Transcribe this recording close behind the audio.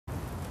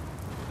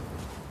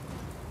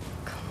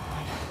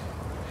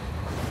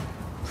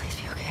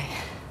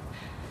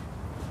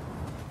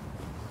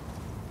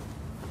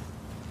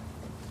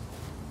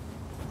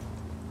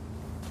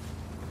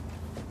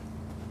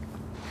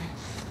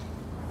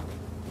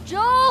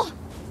Joel!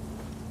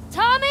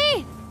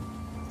 Tommy!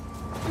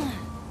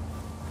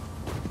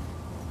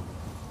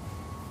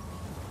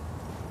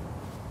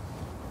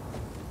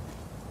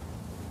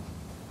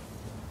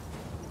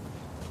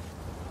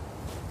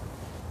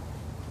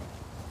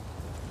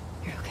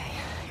 You're okay.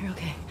 You're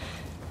okay.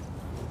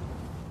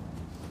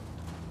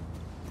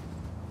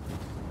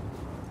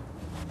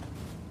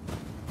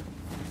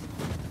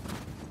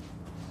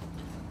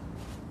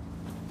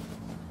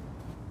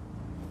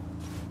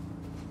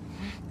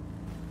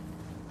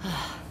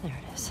 There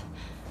it is.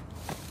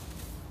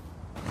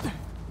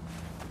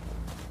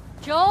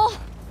 Joel?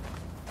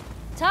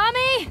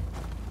 Tommy?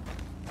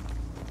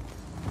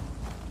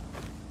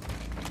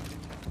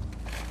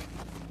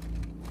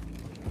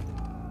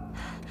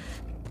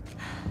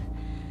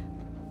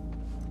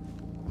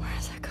 Where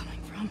is that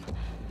coming from?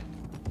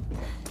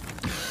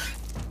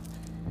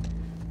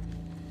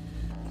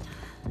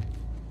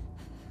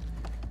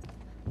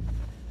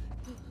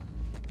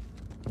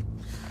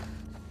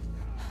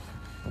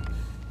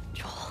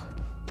 Joel.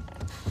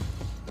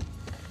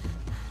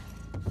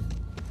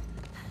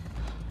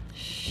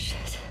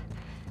 Shit.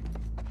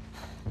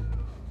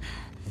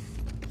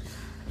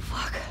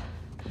 Fuck.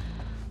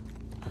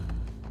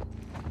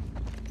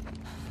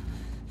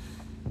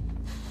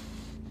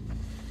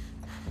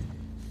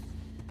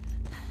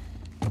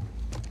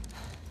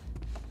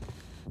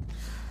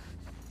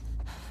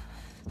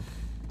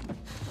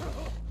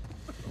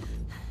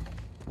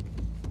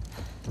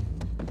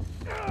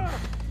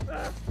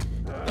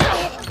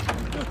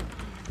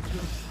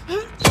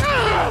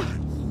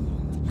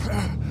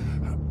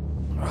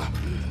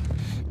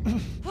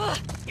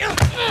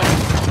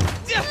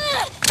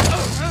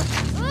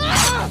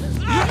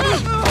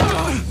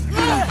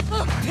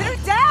 Pin her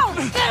down!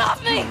 Get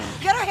off me!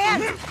 Get her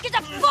hands! Get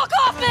the fuck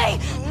off me!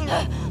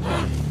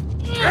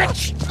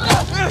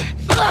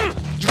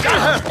 You got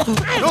her!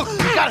 Look,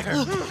 you got her!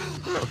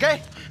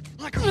 Okay?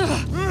 You're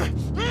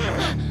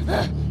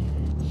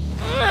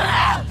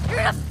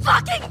gonna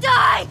fucking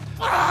die!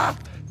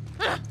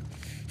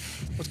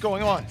 What's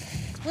going on?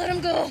 Let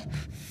him go!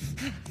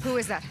 Who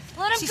is that?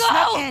 Let him She go!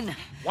 snuck in.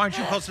 Why aren't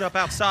you posted up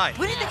outside?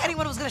 We didn't think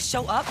anyone was gonna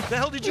show up. What the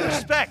hell did you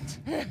expect?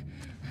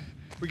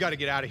 We gotta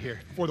get out of here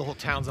before the whole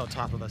town's on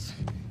top of us.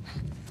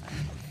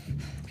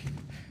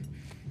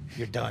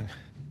 You're done.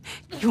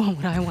 You want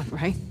what I want,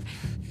 right?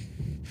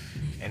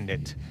 End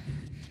it.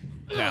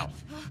 Now.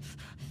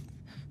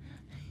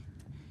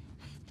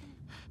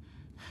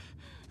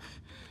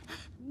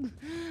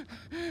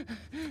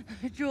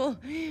 Joel,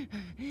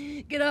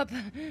 get up.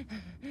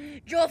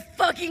 Joel,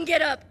 fucking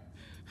get up.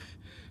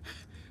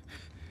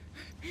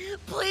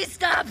 Please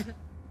stop.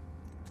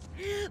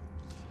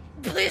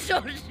 Please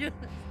don't shoot.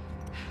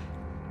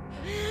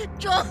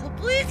 Joel,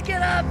 please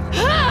get up.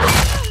 No!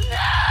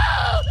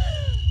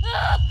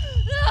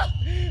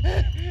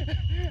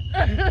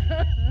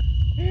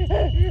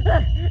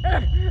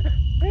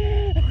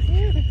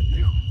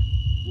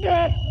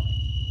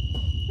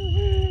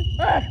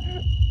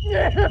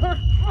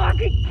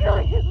 Fucking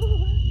kill you!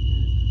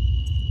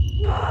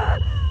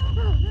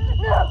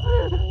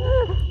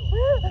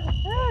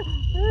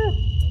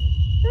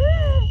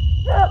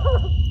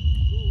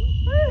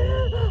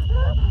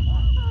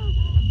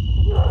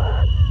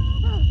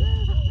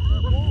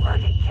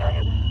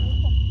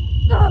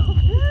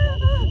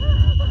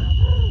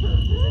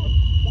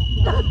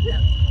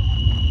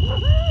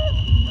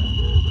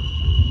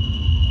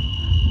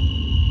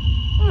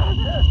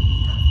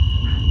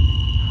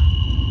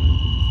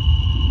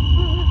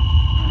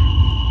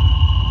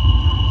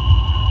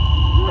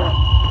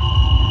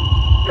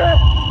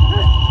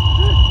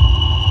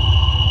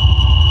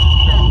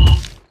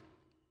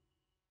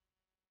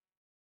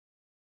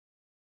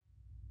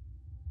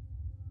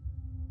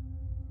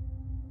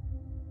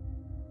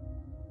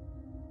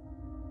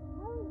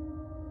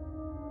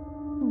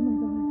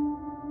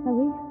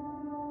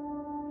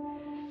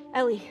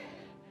 Ellie.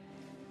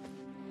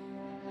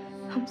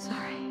 I'm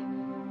sorry.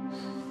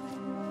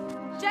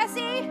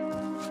 Jesse!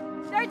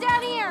 They're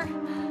down here!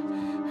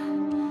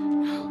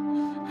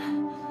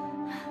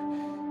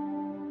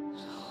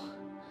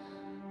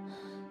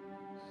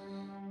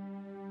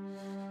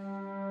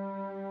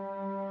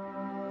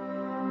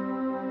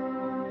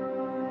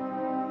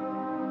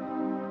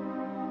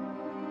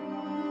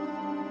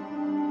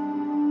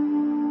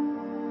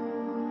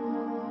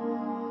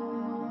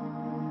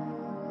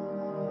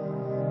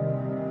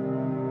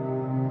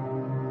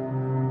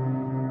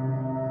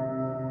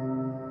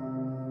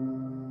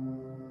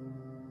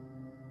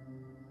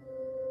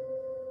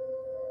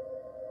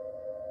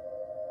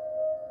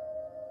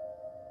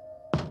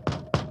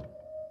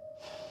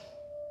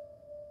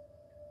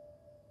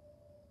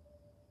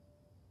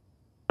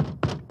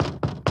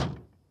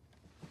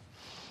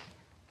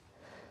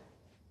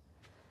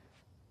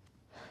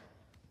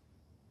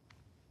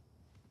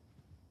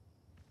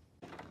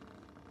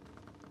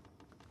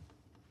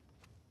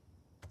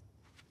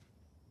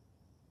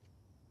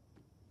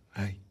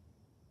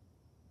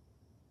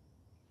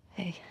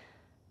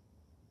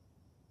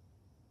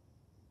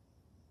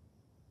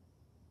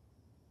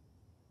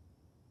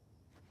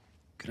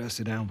 Could I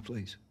sit down,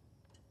 please?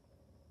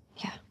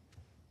 Yeah.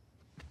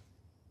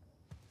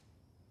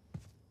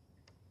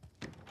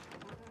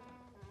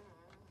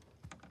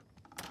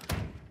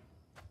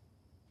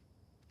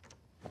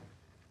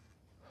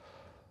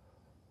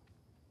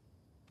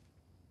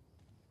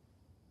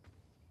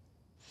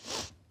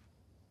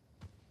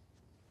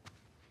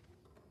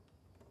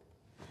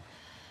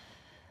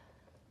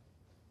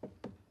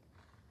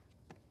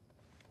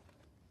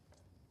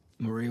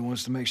 Maria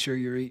wants to make sure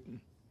you're eating.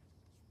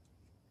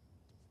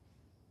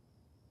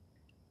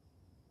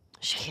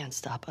 She can't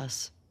stop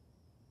us.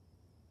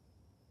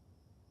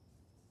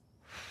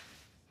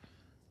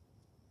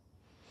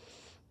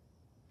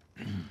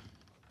 To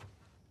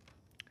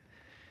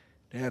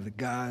have the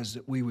guys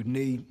that we would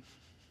need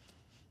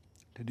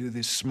to do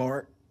this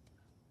smart,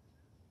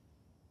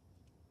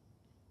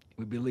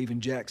 we'd be leaving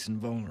Jackson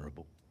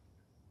vulnerable.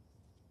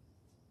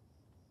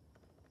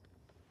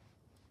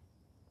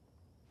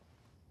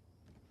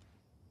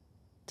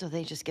 So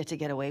they just get to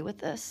get away with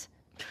this?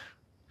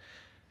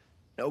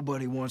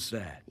 Nobody wants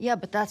that. Yeah,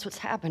 but that's what's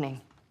happening.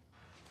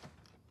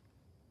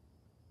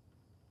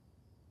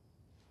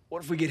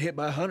 What if we get hit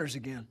by hunters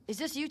again? Is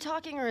this you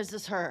talking or is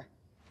this her?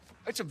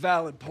 It's a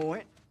valid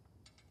point.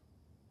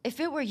 If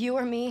it were you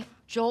or me,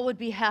 Joel would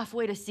be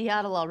halfway to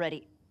Seattle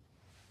already.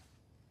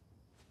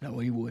 No,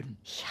 he wouldn't.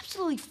 He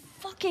absolutely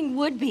fucking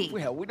would be.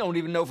 Well, we don't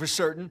even know for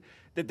certain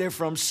that they're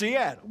from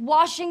Seattle.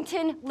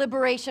 Washington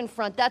Liberation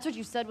Front. That's what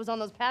you said was on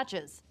those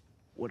patches.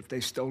 What if they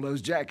stole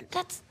those jackets?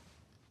 That's...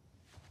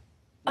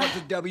 What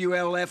if the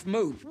WLF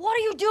moved? What are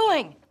you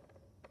doing?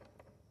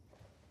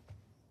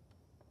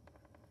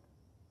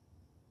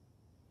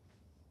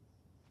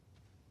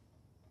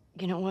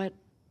 You know what?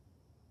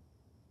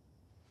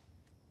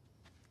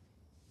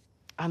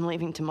 I'm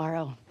leaving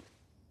tomorrow.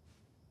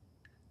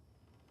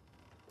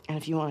 And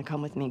if you want to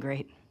come with me,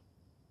 great.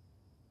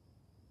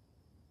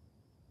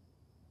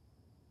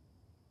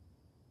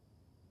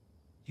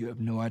 You have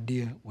no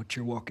idea what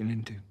you're walking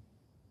into.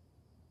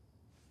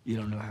 You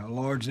don't know how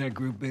large that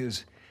group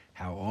is,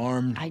 how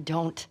armed. I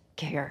don't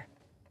care.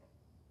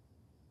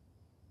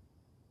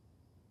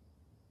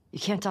 You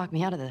can't talk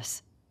me out of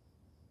this.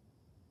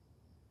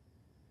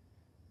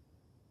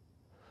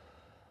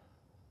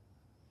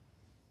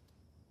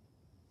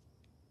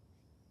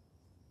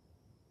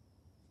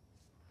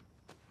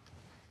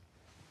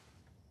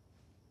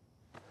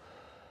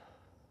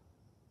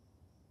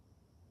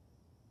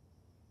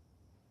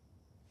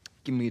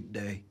 Give me a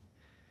day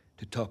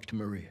to talk to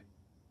Maria.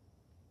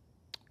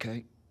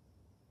 Okay?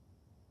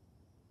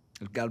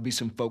 There's got to be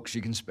some folks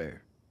you can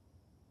spare.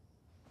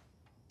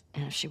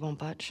 And if she won't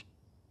budge?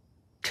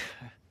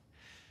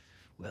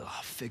 Well,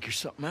 I'll figure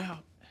something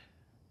out.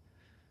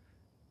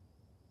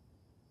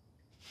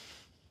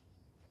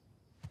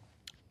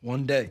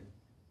 One day.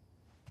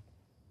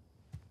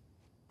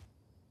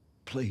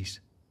 Please.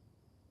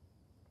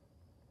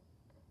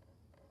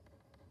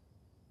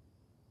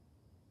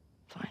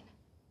 Fine.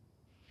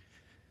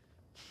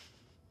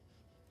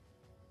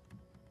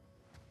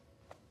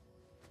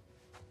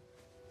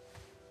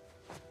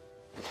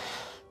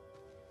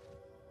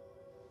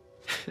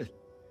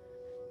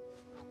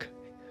 Okay.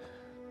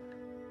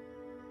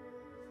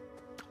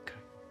 Okay.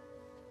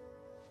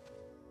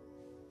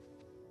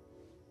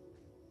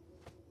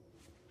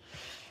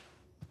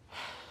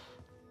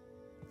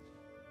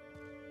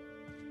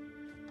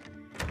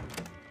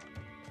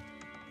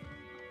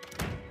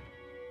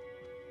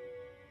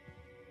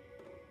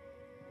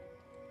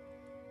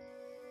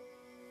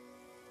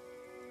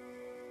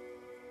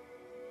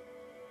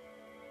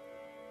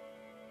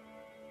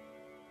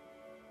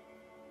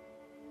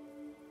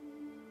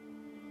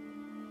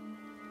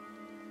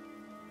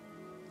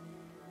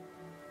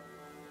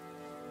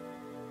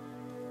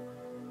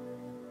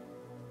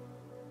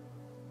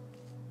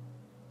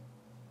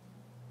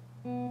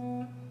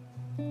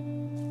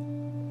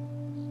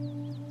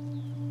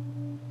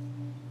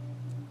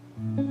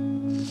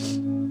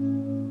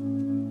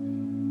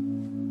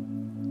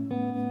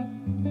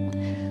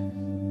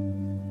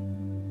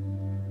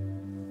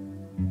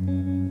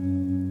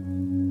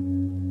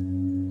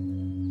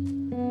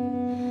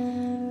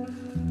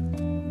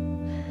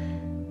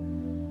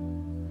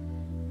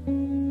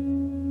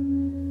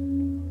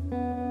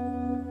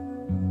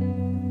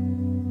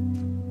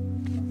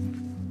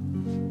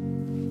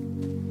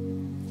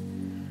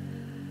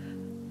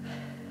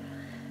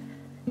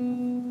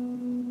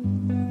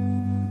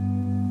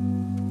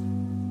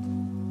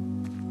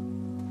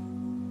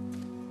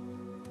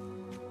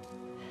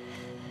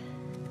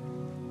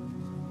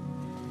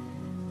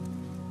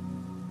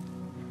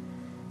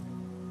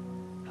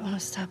 I want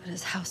to stop at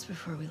his house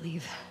before we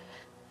leave.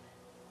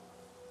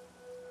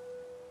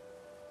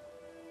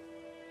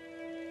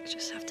 I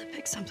just have to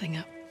pick something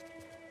up.